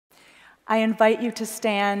I invite you to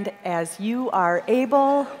stand as you are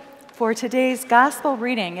able for today's gospel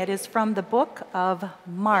reading. It is from the book of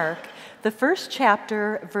Mark, the first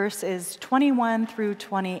chapter, verses 21 through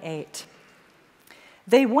 28.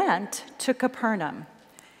 They went to Capernaum,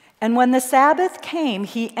 and when the Sabbath came,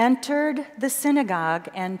 he entered the synagogue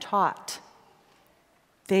and taught.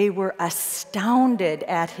 They were astounded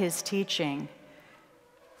at his teaching,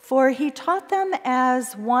 for he taught them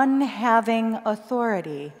as one having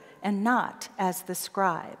authority and not as the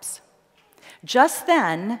scribes. Just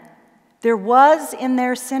then, there was in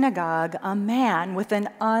their synagogue a man with an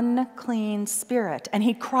unclean spirit, and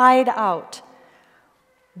he cried out,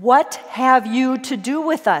 "What have you to do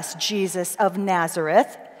with us, Jesus of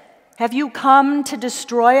Nazareth? Have you come to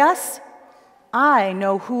destroy us? I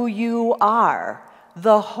know who you are,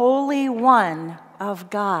 the Holy One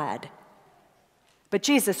of God." But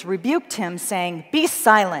Jesus rebuked him, saying, "Be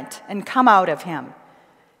silent and come out of him."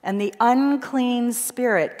 And the unclean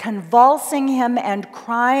spirit, convulsing him and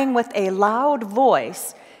crying with a loud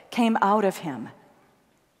voice, came out of him.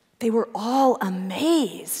 They were all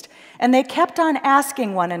amazed, and they kept on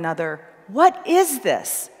asking one another, "What is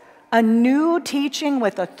this? A new teaching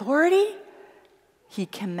with authority? He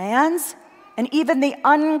commands, and even the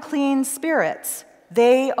unclean spirits,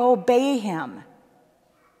 they obey him."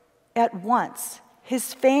 At once,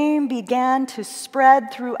 his fame began to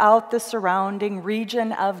spread throughout the surrounding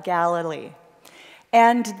region of Galilee.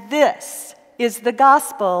 And this is the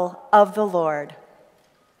gospel of the Lord.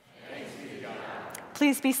 Thanks be to God.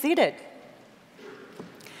 Please be seated.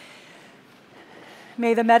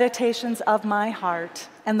 May the meditations of my heart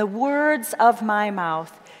and the words of my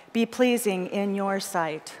mouth be pleasing in your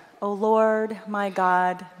sight, O Lord, my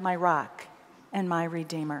God, my rock, and my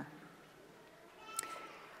Redeemer.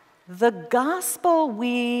 The gospel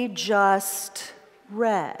we just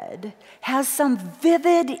read has some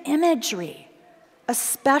vivid imagery,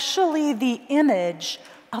 especially the image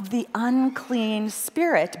of the unclean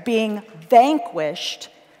spirit being vanquished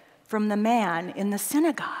from the man in the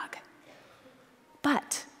synagogue.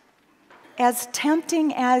 But as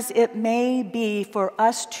tempting as it may be for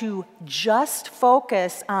us to just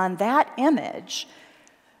focus on that image,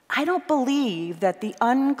 I don't believe that the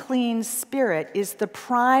unclean spirit is the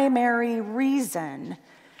primary reason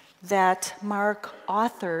that Mark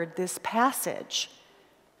authored this passage.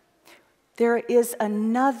 There is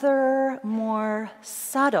another more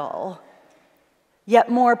subtle,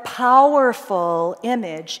 yet more powerful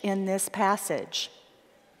image in this passage: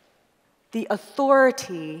 the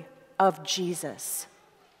authority of Jesus.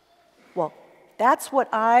 Well, that's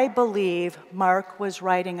what I believe Mark was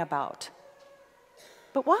writing about.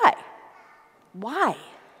 But why? Why?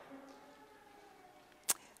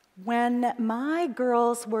 When my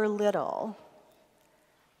girls were little,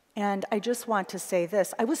 and I just want to say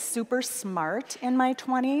this, I was super smart in my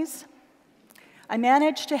 20s. I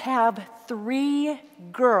managed to have 3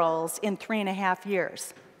 girls in 3.5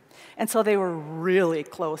 years, and so they were really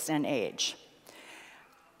close in age.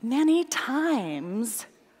 Many times,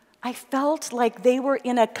 I felt like they were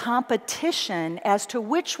in a competition as to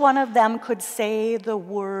which one of them could say the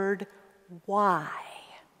word "why."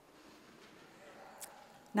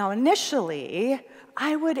 Now, initially,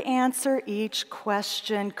 I would answer each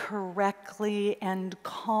question correctly and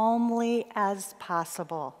calmly as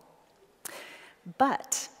possible.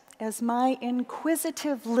 But as my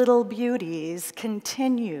inquisitive little beauties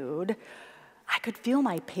continued, I could feel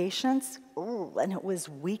my patience, and it was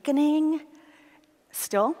weakening.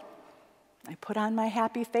 Still, I put on my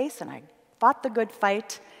happy face and I fought the good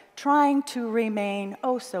fight, trying to remain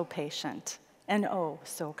oh so patient and oh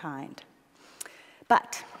so kind.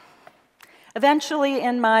 But eventually,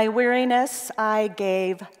 in my weariness, I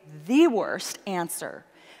gave the worst answer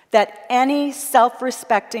that any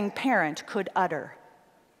self-respecting parent could utter.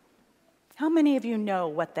 How many of you know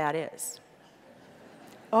what that is?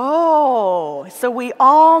 Oh, so we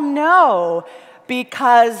all know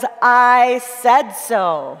because I said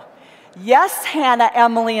so. Yes, Hannah,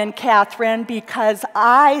 Emily, and Catherine, because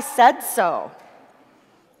I said so.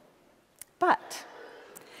 But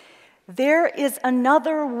there is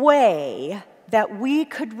another way that we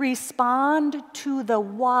could respond to the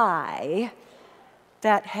why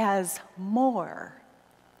that has more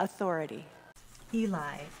authority.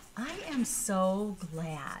 Eli, I am so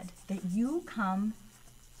glad that you come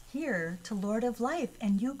here to Lord of Life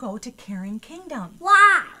and you go to Caring Kingdom.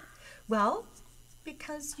 Why? Well,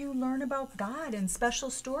 because you learn about God and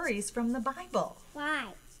special stories from the Bible.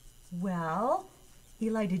 Why? Well,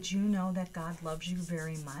 Eli, did you know that God loves you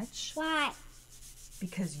very much? Why?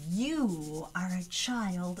 Because you are a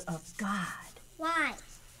child of God. Why?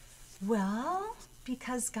 Well,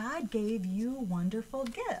 Because God gave you wonderful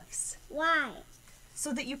gifts. Why?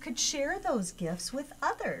 So that you could share those gifts with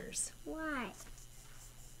others. Why?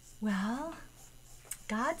 Well,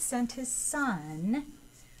 God sent his Son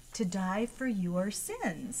to die for your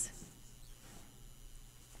sins.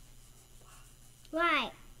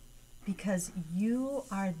 Why? Because you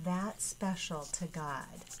are that special to God.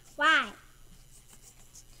 Why?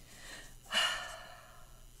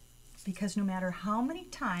 Because no matter how many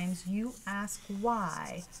times you ask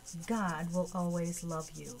why, God will always love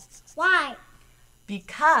you. Why?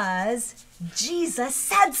 Because Jesus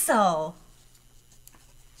said so.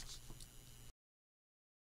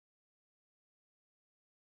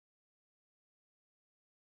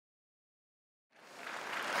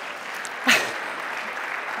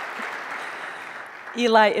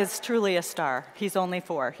 Eli is truly a star. He's only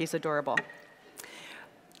 4. He's adorable.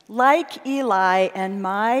 Like Eli and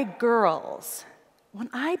my girls, when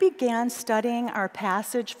I began studying our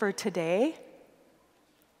passage for today,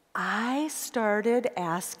 I started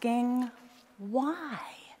asking why.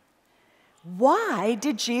 Why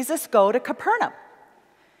did Jesus go to Capernaum?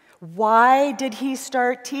 Why did he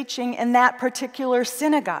start teaching in that particular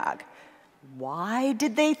synagogue? Why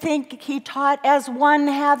did they think he taught as one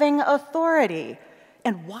having authority?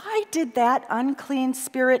 And why did that unclean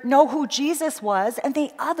spirit know who Jesus was and the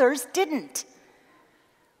others didn't?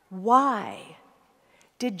 Why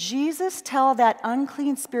did Jesus tell that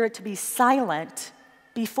unclean spirit to be silent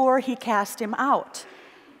before he cast him out?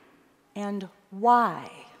 And why?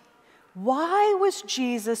 Why was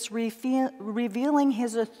Jesus revealing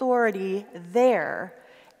his authority there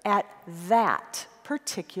at that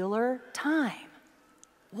particular time?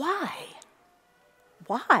 Why?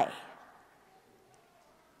 Why?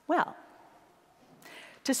 Well,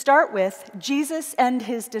 to start with, Jesus and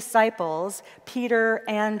his disciples, Peter,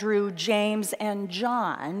 Andrew, James, and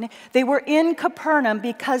John, they were in Capernaum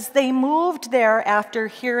because they moved there after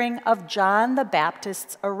hearing of John the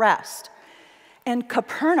Baptist's arrest. And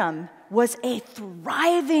Capernaum was a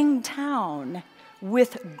thriving town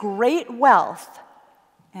with great wealth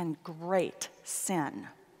and great sin.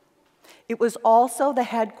 It was also the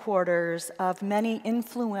headquarters of many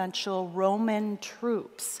influential Roman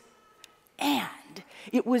troops. And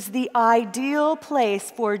it was the ideal place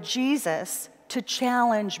for Jesus to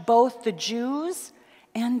challenge both the Jews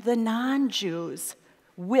and the non-Jews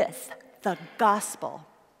with the gospel.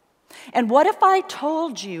 And what if I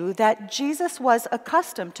told you that Jesus was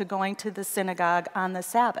accustomed to going to the synagogue on the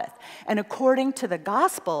Sabbath? And according to the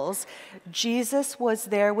Gospels, Jesus was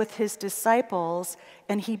there with his disciples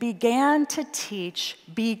and he began to teach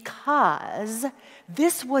because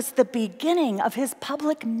this was the beginning of his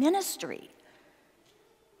public ministry.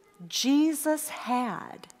 Jesus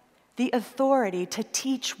had the authority to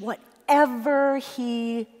teach whatever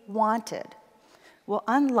he wanted. Well,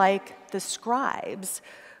 unlike the scribes,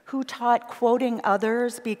 who taught quoting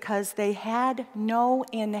others because they had no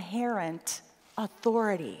inherent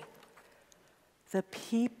authority. The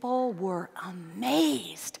people were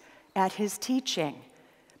amazed at his teaching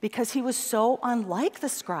because he was so unlike the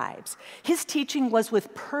scribes. His teaching was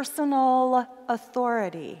with personal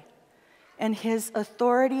authority, and his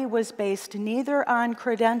authority was based neither on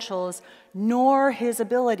credentials nor his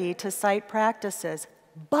ability to cite practices,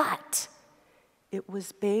 but it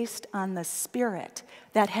was based on the Spirit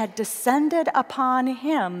that had descended upon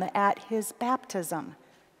him at his baptism.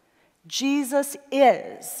 Jesus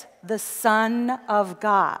is the Son of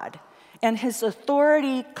God, and his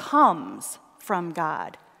authority comes from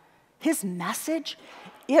God. His message,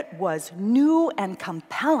 it was new and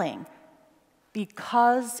compelling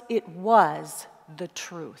because it was the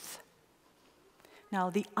truth. Now,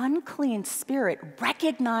 the unclean spirit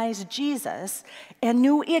recognized Jesus and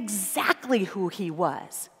knew exactly who he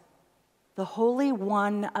was, the Holy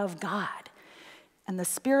One of God. And the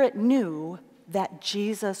spirit knew that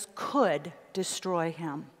Jesus could destroy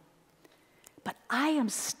him. But I am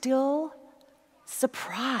still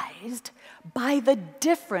surprised by the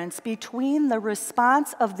difference between the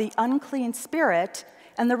response of the unclean spirit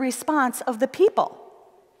and the response of the people.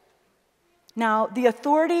 Now, the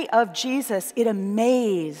authority of Jesus, it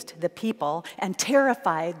amazed the people and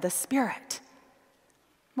terrified the spirit.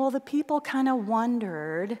 Well, the people kind of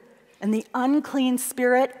wondered, and the unclean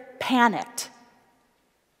spirit panicked.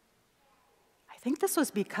 I think this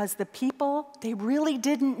was because the people, they really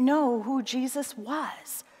didn't know who Jesus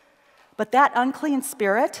was. But that unclean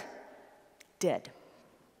spirit did.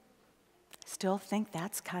 Still think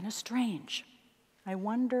that's kind of strange. I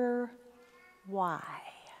wonder why.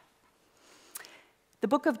 The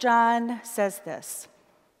book of John says this: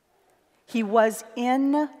 He was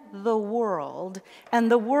in the world, and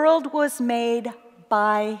the world was made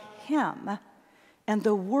by him, and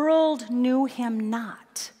the world knew him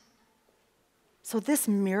not. So this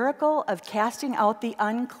miracle of casting out the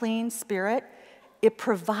unclean spirit, it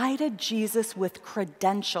provided Jesus with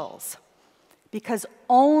credentials, because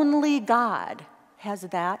only God has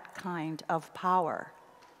that kind of power.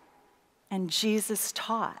 And Jesus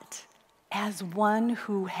taught as one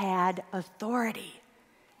who had authority,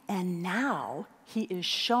 and now he is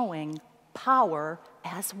showing power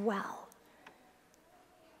as well.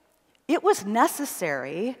 It was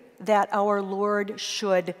necessary that our Lord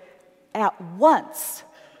should at once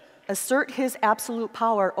assert his absolute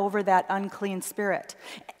power over that unclean spirit.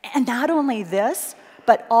 And not only this,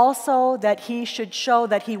 but also that he should show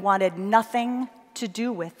that he wanted nothing to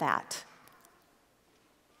do with that.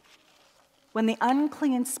 When the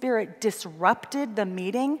unclean spirit disrupted the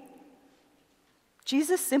meeting,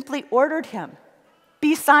 Jesus simply ordered him,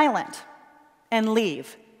 "Be silent and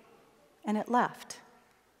leave." And it left.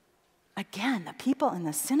 Again, the people in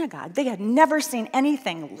the synagogue, they had never seen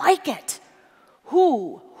anything like it.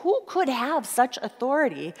 Who could have such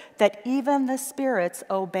authority that even the spirits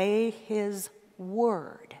obey his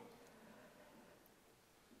word?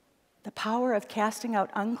 The power of casting out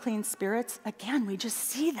unclean spirits, again, we just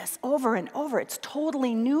see this over and over. It's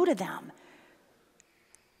totally new to them.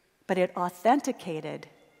 But it authenticated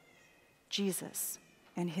Jesus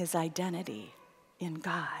and his identity in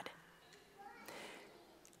God.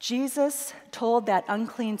 Jesus told that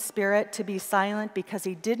unclean spirit to be silent because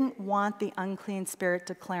he didn't want the unclean spirit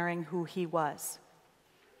declaring who he was.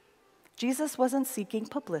 Jesus wasn't seeking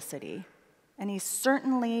publicity, and he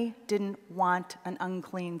certainly didn't want an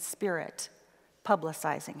unclean spirit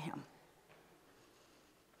publicizing him.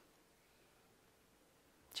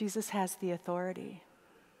 Jesus has the authority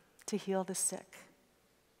to heal the sick,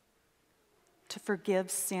 to forgive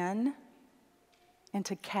sin, and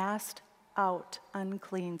to cast out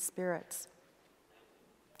unclean spirits.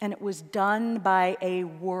 And it was done by a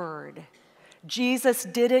word. Jesus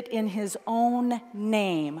did it in his own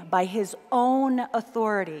name, by his own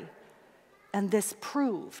authority. And this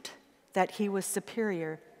proved that he was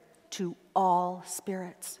superior to all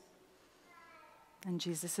spirits. And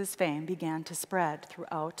Jesus' fame began to spread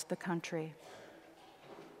throughout the country.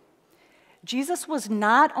 Jesus was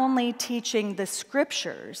not only teaching the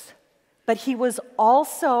scriptures, but he was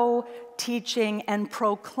also teaching and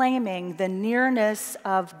proclaiming the nearness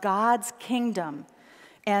of God's kingdom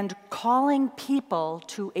and calling people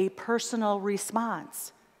to a personal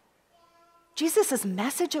response. Jesus'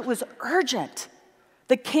 message, it was urgent.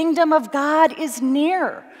 The kingdom of God is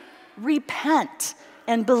near. Repent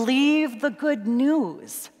and believe the good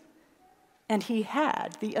news. And he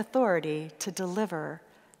had the authority to deliver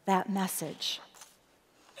that message.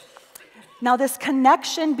 Now, this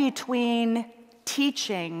connection between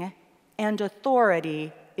teaching and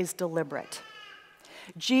authority is deliberate.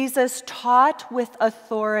 Jesus taught with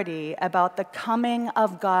authority about the coming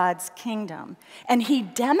of God's kingdom, and he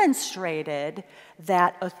demonstrated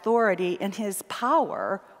that authority in his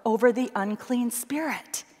power over the unclean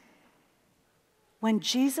spirit. When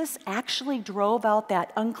Jesus actually drove out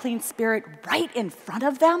that unclean spirit right in front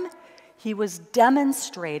of them, he was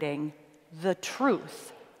demonstrating the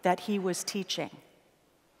truth that he was teaching.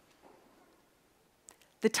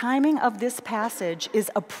 The timing of this passage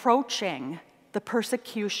is approaching the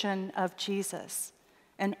persecution of Jesus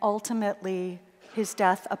and ultimately his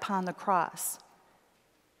death upon the cross.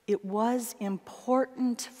 It was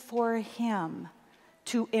important for him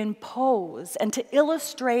to impose and to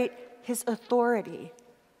illustrate his authority,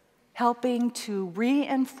 helping to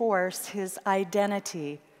reinforce his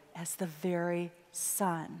identity as the very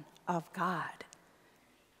Son of God.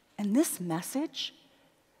 And this message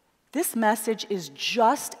is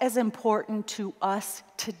just as important to us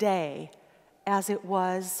today as it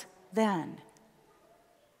was then.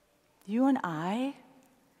 You and I,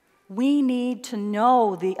 we need to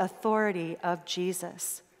know the authority of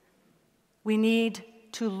Jesus. We need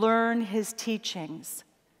to learn his teachings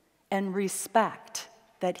and respect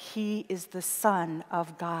that he is the Son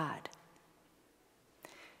of God.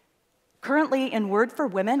 Currently in Word for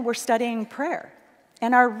Women, we're studying prayer.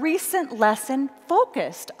 And our recent lesson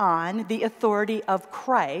focused on the authority of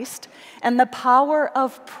Christ and the power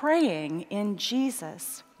of praying in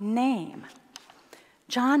Jesus' name.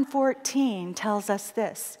 John 14 tells us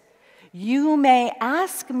this: "You may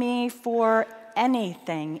ask me for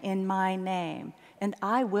anything in my name, and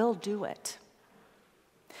I will do it."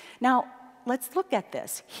 Now, let's look at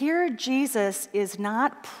this. Here, Jesus is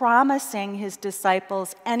not promising his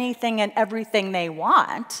disciples anything and everything they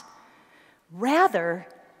want. Rather,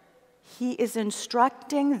 He is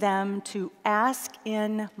instructing them to ask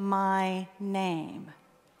in my name.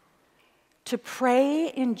 To pray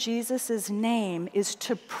in Jesus' name is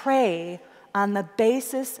to pray on the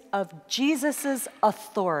basis of Jesus'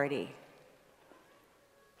 authority.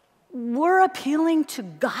 We're appealing to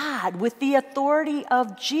God with the authority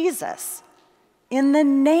of Jesus, in the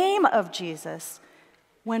name of Jesus,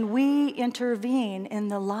 when we intervene in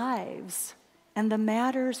the lives and the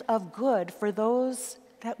matters of good for those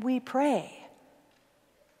that we pray.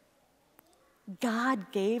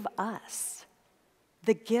 God gave us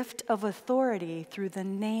the gift of authority through the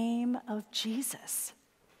name of Jesus.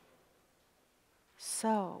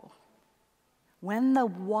 So, when the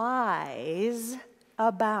whys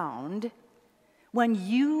abound, when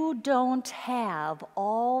you don't have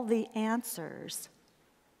all the answers,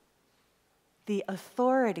 the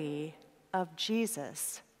authority of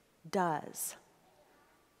Jesus does,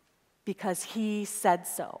 because he said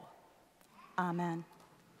so. Amen.